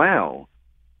well,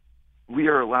 we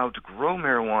are allowed to grow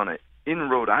marijuana in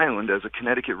Rhode Island as a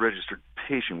Connecticut registered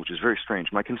patient, which is very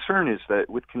strange. My concern is that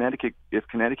with Connecticut, if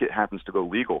Connecticut happens to go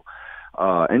legal,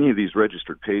 any of these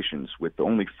registered patients with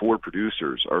only 4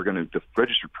 producers the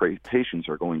registered patients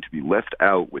are going to be left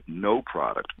out with no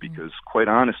product because, quite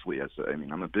honestly,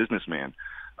 I'm a businessman.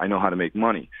 I know how to make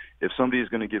money. If somebody is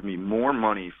going to give me more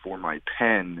money for my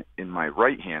pen in my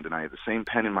right hand and I have the same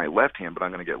pen in my left hand, but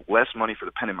I'm going to get less money for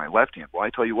the pen in my left hand, well,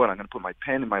 I tell you what, I'm going to put my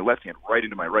pen in my left hand right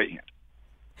into my right hand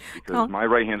because my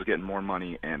right hand is getting more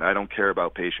money, and I don't care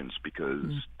about patients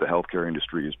because the healthcare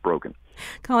industry is broken.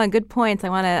 Colin, good points. I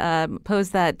want to pose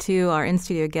that to our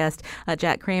in-studio guest,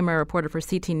 Jack Kramer, reporter for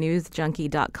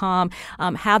CTNewsJunkie.com,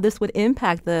 how this would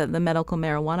impact the medical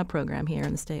marijuana program here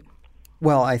in the state.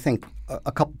 Well, I think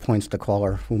a couple points the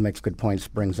caller who makes good points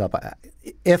brings up.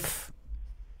 If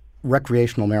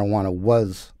recreational marijuana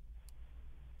was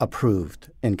approved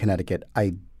in Connecticut,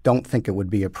 I don't think it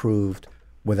would be approved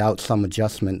without some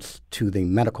adjustments to the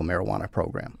medical marijuana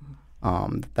program.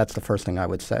 That's the first thing I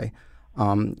would say.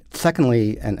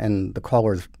 Secondly, and the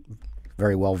caller is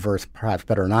very well versed, perhaps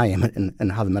better than I am, in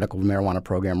how the medical marijuana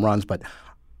program runs, but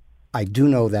I do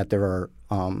know that there are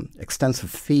extensive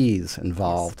fees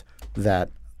involved that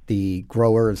the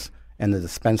growers and the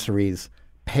dispensaries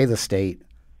pay the state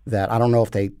that I don't know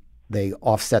if they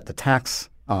offset the tax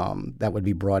that would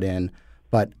be brought in.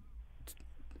 But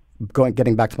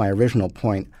getting back to my original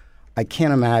point, I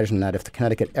can't imagine that if the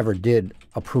Connecticut ever did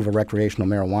approve a recreational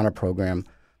marijuana program,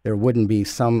 there wouldn't be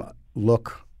some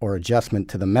look or adjustment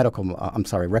to the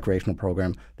recreational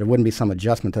program. There wouldn't be some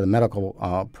adjustment to the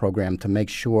medical program to make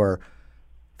sure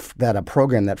that a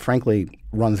program that frankly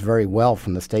runs very well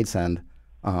from the state's end,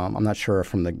 I'm not sure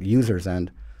from the user's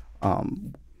end,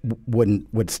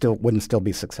 wouldn't still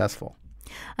be successful.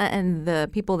 And the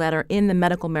people that are in the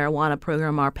medical marijuana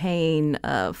program are paying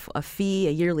a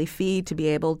yearly fee to be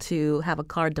able to have a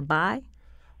card to buy?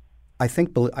 I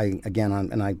think,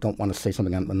 and I don't want to say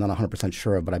something I'm not 100%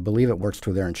 sure of, but I believe it works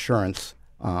through their insurance.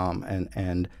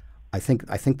 And I think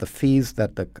the fees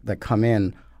that come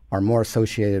in are more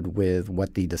associated with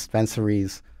what the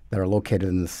dispensaries that are located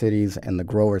in the cities and the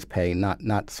growers pay,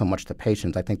 not so much the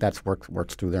patients. I think that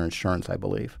works through their insurance, I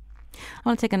believe. I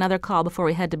want to take another call before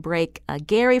we head to break.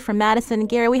 Gary from Madison.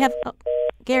 Gary,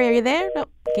 Gary, are you there? No,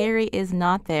 Gary is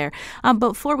not there.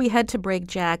 Before we head to break,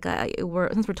 Jack,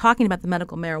 since we're talking about the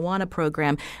medical marijuana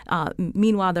program,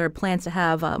 meanwhile, there are plans to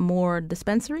have more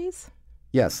dispensaries?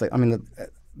 Yes. I mean,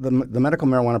 the medical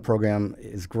marijuana program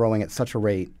is growing at such a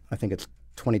rate, I think it's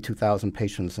 22,000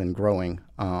 patients and growing,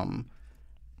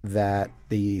 that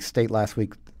the state last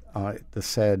week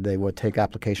said they would take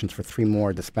applications for 3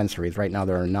 more dispensaries. Right now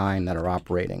there are 9 that are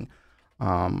operating.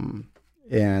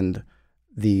 And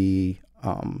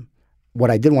what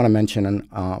I did want to mention,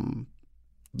 and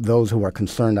those who are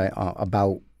concerned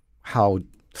about how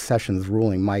Sessions'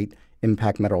 ruling might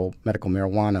impact medical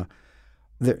marijuana,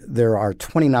 there are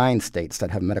 29 states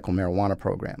that have medical marijuana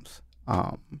programs.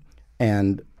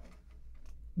 And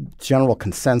general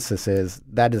consensus is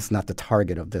that is not the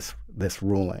target of this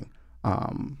ruling.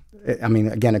 I mean,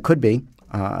 again, it could be.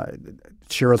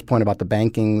 Shiro's point about the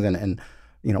banking, and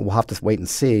we'll have to wait and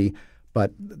see.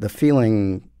 But the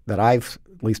feeling that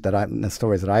in the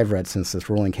stories that I've read since this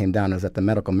ruling came down, is that the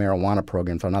medical marijuana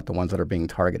programs are not the ones that are being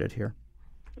targeted here.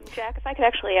 Jack, if I could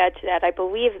actually add to that, I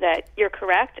believe that you're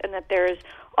correct, and that there is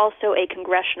also a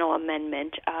congressional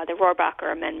amendment, the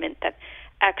Rohrabacher Amendment, that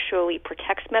actually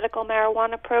protects medical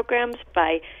marijuana programs.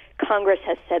 Congress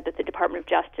has said that the Department of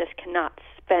Justice cannot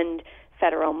spend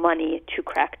federal money to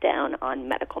crack down on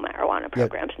medical marijuana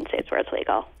programs in states where it's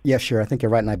legal. Yeah, sure. I think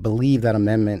you're right, and I believe that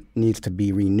amendment needs to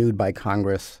be renewed by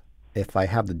Congress if I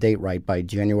have the date right, by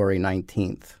January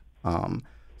 19th.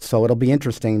 So it'll be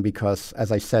interesting because,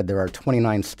 as I said, there are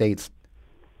 29 states,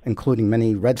 including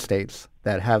many red states,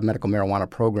 that have medical marijuana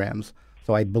programs.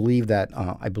 So I believe that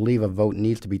a vote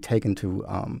needs to be taken to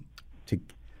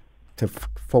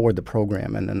forward the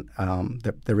program, and then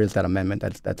there is that amendment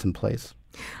that's in place.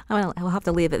 Well, I'll have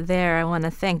to leave it there. I want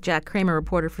to thank Jack Kramer,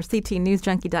 reporter for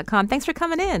CTNewsJunkie.com. Thanks for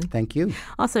coming in. Thank you.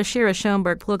 Also, Shira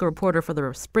Schoenberg, political reporter for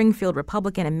the Springfield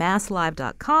Republican and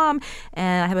MassLive.com.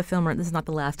 And I have a feeling this is not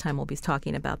the last time we'll be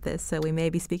talking about this, so we may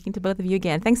be speaking to both of you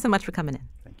again. Thanks so much for coming in.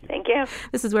 Thank you.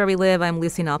 This is Where We Live. I'm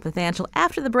Lucy Nalpathanchel.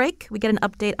 After the break, we get an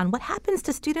update on what happens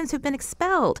to students who've been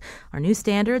expelled, our new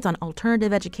standards on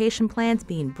alternative education plans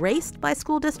being braced by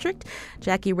school district.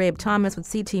 Jackie Rabe Thomas with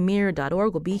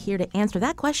ctmirror.org will be here to answer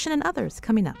that question and others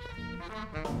coming up.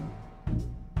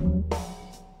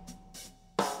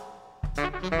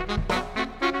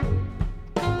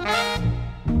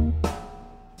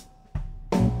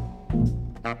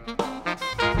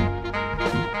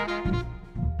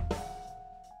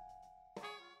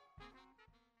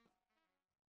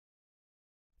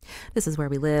 This is Where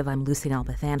We Live. I'm Lucy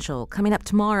Nalpathanchel. Coming up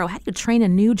tomorrow, how do you train a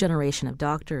new generation of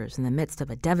doctors in the midst of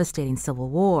a devastating civil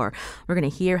war? We're going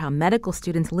to hear how medical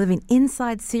students living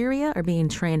inside Syria are being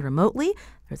trained remotely.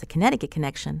 There's a Connecticut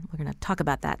connection. We're going to talk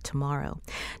about that tomorrow.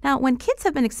 Now, when kids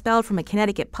have been expelled from a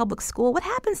Connecticut public school, what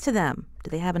happens to them? Do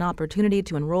they have an opportunity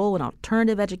to enroll in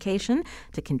alternative education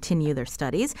to continue their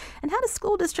studies? And how do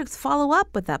school districts follow up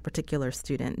with that particular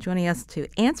student? Joining us to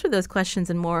answer those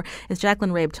questions and more is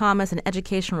Jacqueline Rabe Thomas, an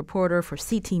education reporter for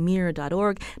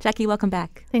ctmirror.org. Jackie, welcome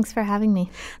back. Thanks for having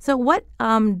me. So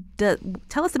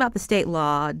tell us about the state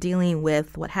law dealing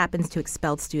with what happens to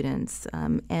expelled students,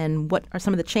 and what are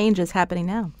some of the changes happening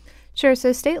now? Sure.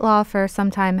 So state law for some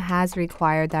time has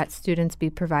required that students be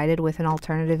provided with an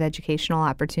alternative educational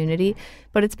opportunity,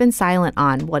 but it's been silent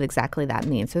on what exactly that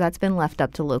means. So that's been left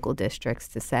up to local districts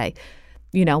to say,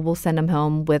 we'll send him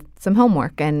home with some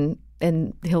homework and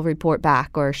he'll report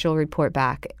back, or she'll report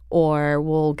back, or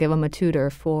we'll give him a tutor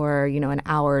for, an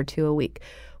hour or two a week.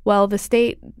 Well, the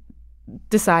state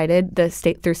decided,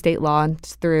 through state law and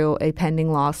through a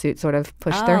pending lawsuit, sort of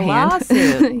pushed their hand.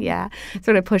 Lawsuit. Yeah,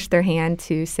 sort of pushed their hand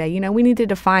to say, we need to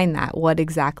define what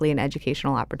exactly an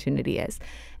educational opportunity is.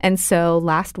 And so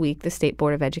last week, the State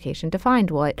Board of Education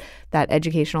defined what that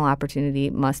educational opportunity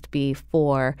must be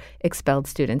for expelled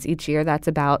students. Last year,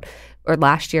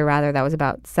 that was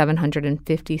about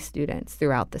 750 students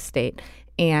throughout the state.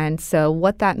 And so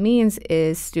what that means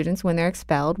is students, when they're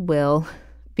expelled, will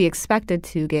be expected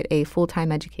to get a full-time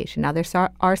education. Now, there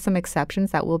are some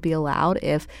exceptions that will be allowed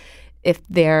if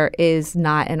there is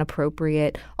not an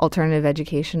appropriate alternative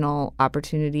educational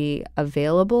opportunity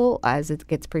available as it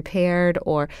gets prepared,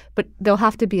 but there'll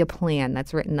have to be a plan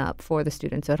that's written up for the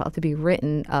students. So it'll have to be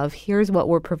written of, here's what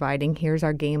we're providing, here's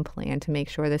our game plan to make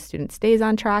sure the student stays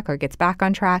on track or gets back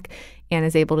on track and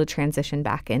is able to transition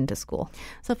back into school.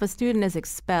 So if a student is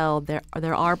expelled,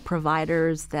 there are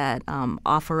providers that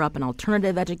offer up an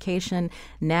alternative education.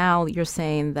 Now you're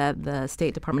saying that the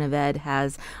State Department of Ed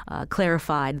has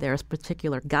clarified there's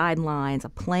particular guidelines, a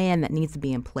plan that needs to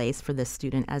be in place for this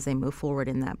student as they move forward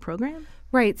in that program?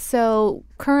 Right. So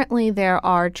currently there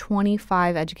are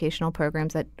 25 educational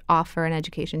programs that offer an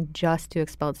education just to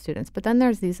expelled students. But then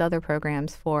there's these other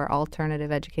programs for alternative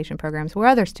education programs where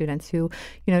other students who,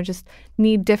 just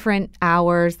need different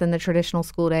hours than the traditional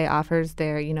school day offers,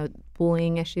 their,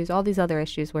 bullying issues, all these other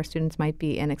issues where students might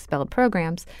be in expelled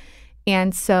programs.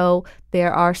 And so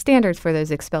there are standards for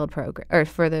those expelled or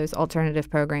for those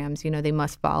alternative programs. They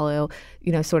must follow,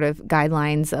 sort of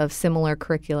guidelines of similar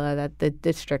curricula that the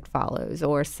district follows,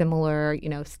 or similar,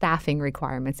 staffing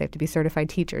requirements. They have to be certified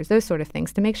teachers, those sort of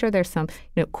things, to make sure there's some,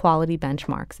 quality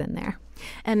benchmarks in there.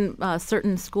 And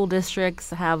certain school districts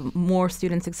have more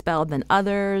students expelled than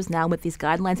others. Now with these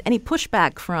guidelines, any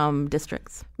pushback from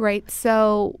districts? Right.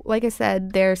 So, like I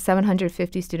said, there's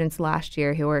 750 students last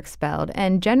year who were expelled.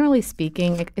 And generally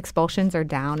speaking, expulsions are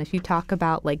down. If you talk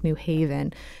about like New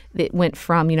Haven, it went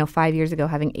from, 5 years ago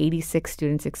having 86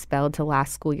 students expelled to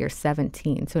last school year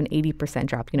 17. So an 80%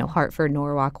 drop. Hartford,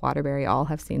 Norwalk, Waterbury all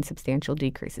have seen substantial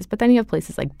decreases. But then you have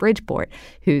places like Bridgeport,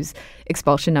 whose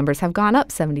expulsion numbers have gone up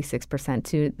 76%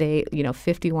 to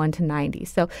 51 to 90.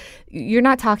 So you're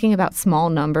not talking about small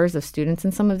numbers of students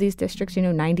in some of these districts.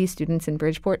 90 students in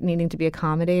Bridgeport needing to be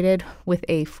accommodated with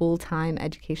a full-time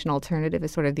education alternative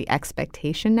is sort of the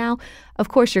expectation now. Of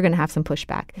course, you're going to have some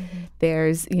pushback. Mm-hmm.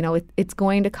 There's, it's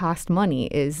going to cost money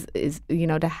is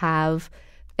to have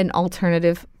an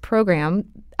alternative program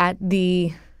at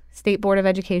the State Board of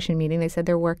Education meeting, they said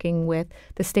the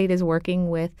state is working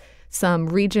with some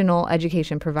regional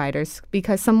education providers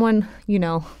because someone,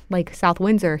 like South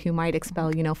Windsor, who might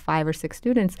expel, 5 or 6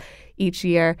 students each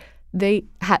year, they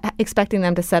expecting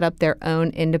them to set up their own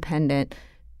independent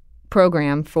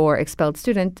program for expelled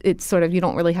students. It's sort of, you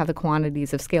don't really have the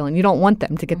quantities of scale, and you don't want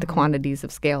them to get the quantities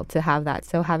of scale to have that.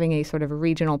 So having a sort of a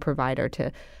regional provider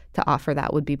to offer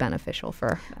that would be beneficial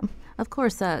for them. Of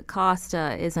course, cost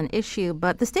is an issue,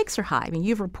 but the stakes are high. I mean,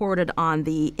 you've reported on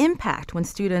the impact when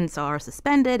students are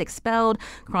suspended, expelled,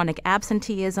 chronic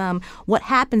absenteeism. What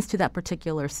happens to that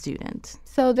particular student?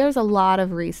 So there's a lot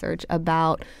of research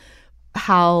about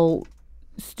how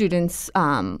students,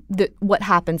 what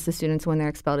happens to students when they're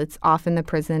expelled. It's often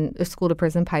the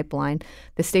school-to-prison pipeline.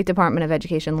 The State Department of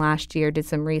Education last year did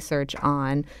some research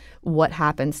on what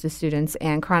happens to students,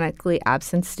 and chronically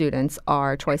absent students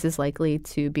are twice as likely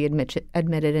to be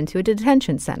admitted into a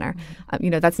detention center.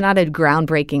 That's not a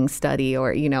groundbreaking study,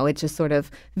 or, it just sort of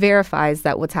verifies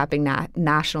that what's happening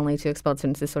nationally to expelled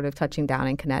students is sort of touching down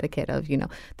in Connecticut of,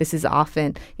 this is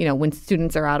often, when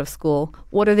students are out of school,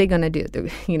 what are they going to do?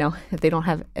 If they don't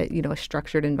have, a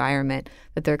structured environment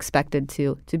that they're expected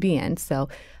to be in. So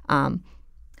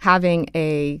having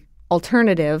a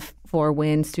alternative for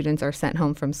when students are sent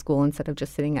home from school instead of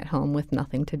just sitting at home with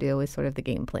nothing to do is sort of the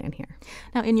game plan here.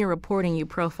 Now, in your reporting, you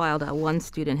profiled one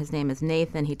student. His name is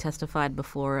Nathan. He testified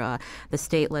before the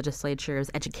state legislature's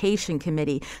education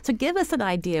committee. So give us an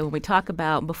idea when we talk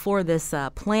about before this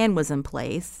plan was in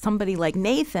place, somebody like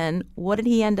Nathan, what did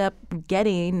he end up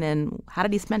getting and how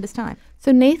did he spend his time?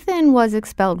 So Nathan was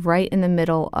expelled right in the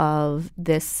middle of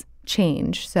this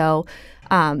change. So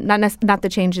not the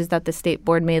changes that the state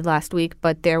board made last week,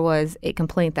 but there was a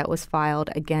complaint that was filed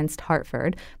against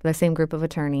Hartford by the same group of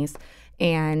attorneys.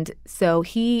 And so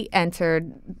he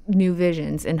entered New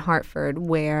Visions in Hartford,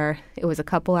 where it was a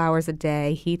couple hours a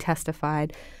day. He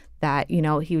testified that,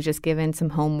 he was just given some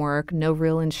homework, no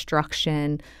real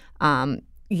instruction.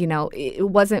 It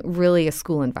wasn't really a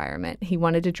school environment. He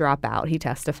wanted to drop out, he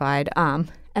testified. And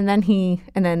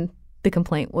then the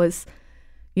complaint was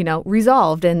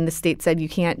resolved, and the state said you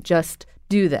can't just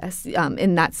do this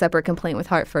in that separate complaint with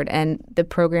Hartford. And the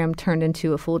program turned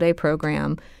into a full-day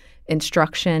program,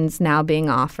 instructions now being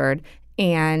offered.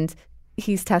 And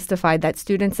he's testified that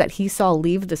students that he saw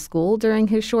leave the school during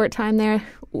his short time there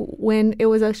when it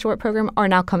was a short program are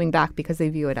now coming back because they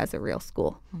view it as a real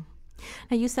school.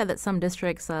 Now, you said that some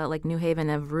districts like New Haven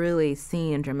have really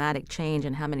seen a dramatic change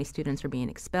in how many students are being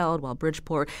expelled, while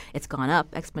Bridgeport, it's gone up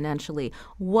exponentially.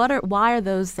 Why are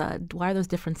those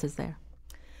differences there?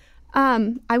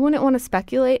 I wouldn't want to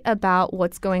speculate about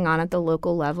what's going on at the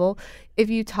local level.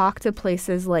 If you talk to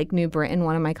places like New Britain,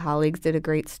 one of my colleagues did a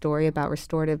great story about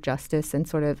restorative justice and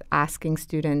sort of asking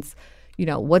students,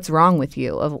 what's wrong with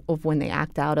you of when they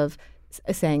act out, of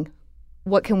saying,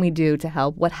 what can we do to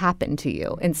help? What happened to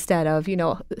you? Instead of,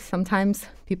 sometimes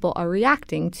people are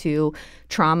reacting to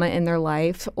trauma in their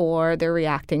life, or they're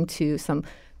reacting to some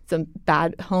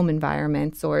bad home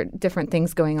environments or different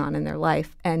things going on in their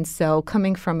life. And so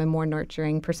coming from a more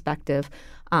nurturing perspective,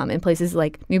 in places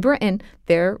like New Britain,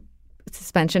 their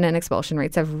suspension and expulsion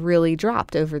rates have really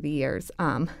dropped over the years.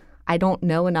 I don't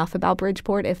know enough about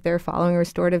Bridgeport if they're following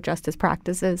restorative justice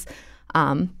practices.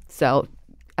 So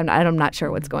I'm not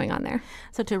sure what's going on there.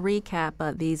 So to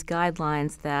recap, these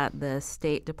guidelines that the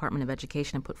State Department of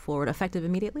Education put forward, effective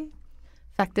immediately?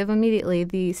 Effective immediately.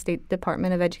 The State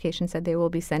Department of Education said they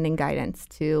will be sending guidance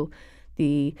to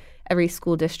every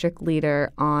school district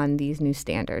leader on these new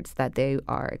standards that they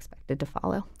are expected to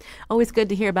follow. Always good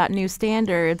to hear about new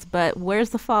standards, but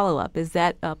where's the follow-up? Is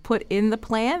that put in the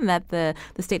plan that the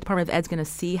State Department of Ed's going to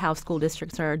see how school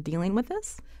districts are dealing with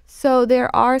this? So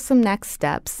there are some next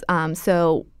steps.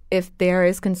 So if there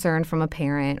is concern from a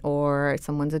parent or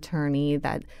someone's attorney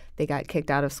that they got kicked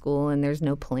out of school and there's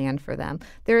no plan for them,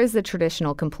 there is the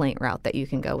traditional complaint route that you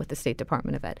can go with the State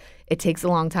Department of Ed. It takes a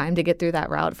long time to get through that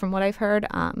route, from what I've heard.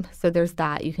 So there's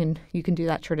that. You can do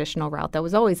that traditional route that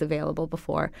was always available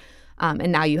before.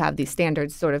 And now you have these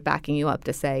standards sort of backing you up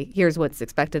to say, here's what's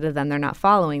expected of them. They're not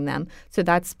following them. So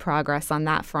that's progress on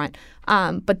that front.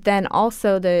 But then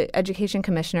also the education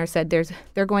commissioner said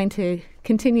they're going to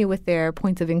continue with their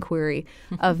points of inquiry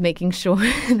of making sure,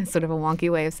 sort of a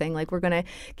wonky way of saying, like, we're going to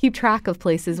keep track of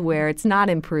places where it's not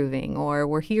improving or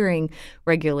we're hearing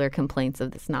regular complaints of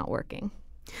this not working.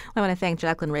 I want to thank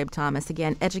Jacqueline Rabe Thomas,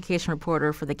 again, education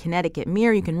reporter for the Connecticut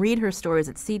Mirror. You can read her stories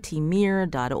at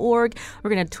ctmirror.org. We're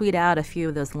going to tweet out a few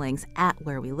of those links at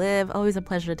Where We Live. Always a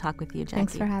pleasure to talk with you, Jackie.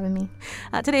 Thanks for having me.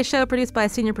 Today's show produced by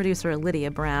senior producer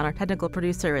Lydia Brown. Our technical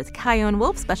producer is Kyone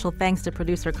Wolf. Special thanks to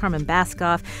producer Carmen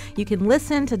Baskoff. You can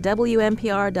listen to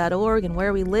WNPR.org and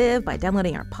Where We Live by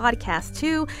downloading our podcast,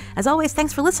 too. As always,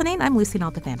 thanks for listening. I'm Lucy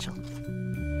Nalpathanchel.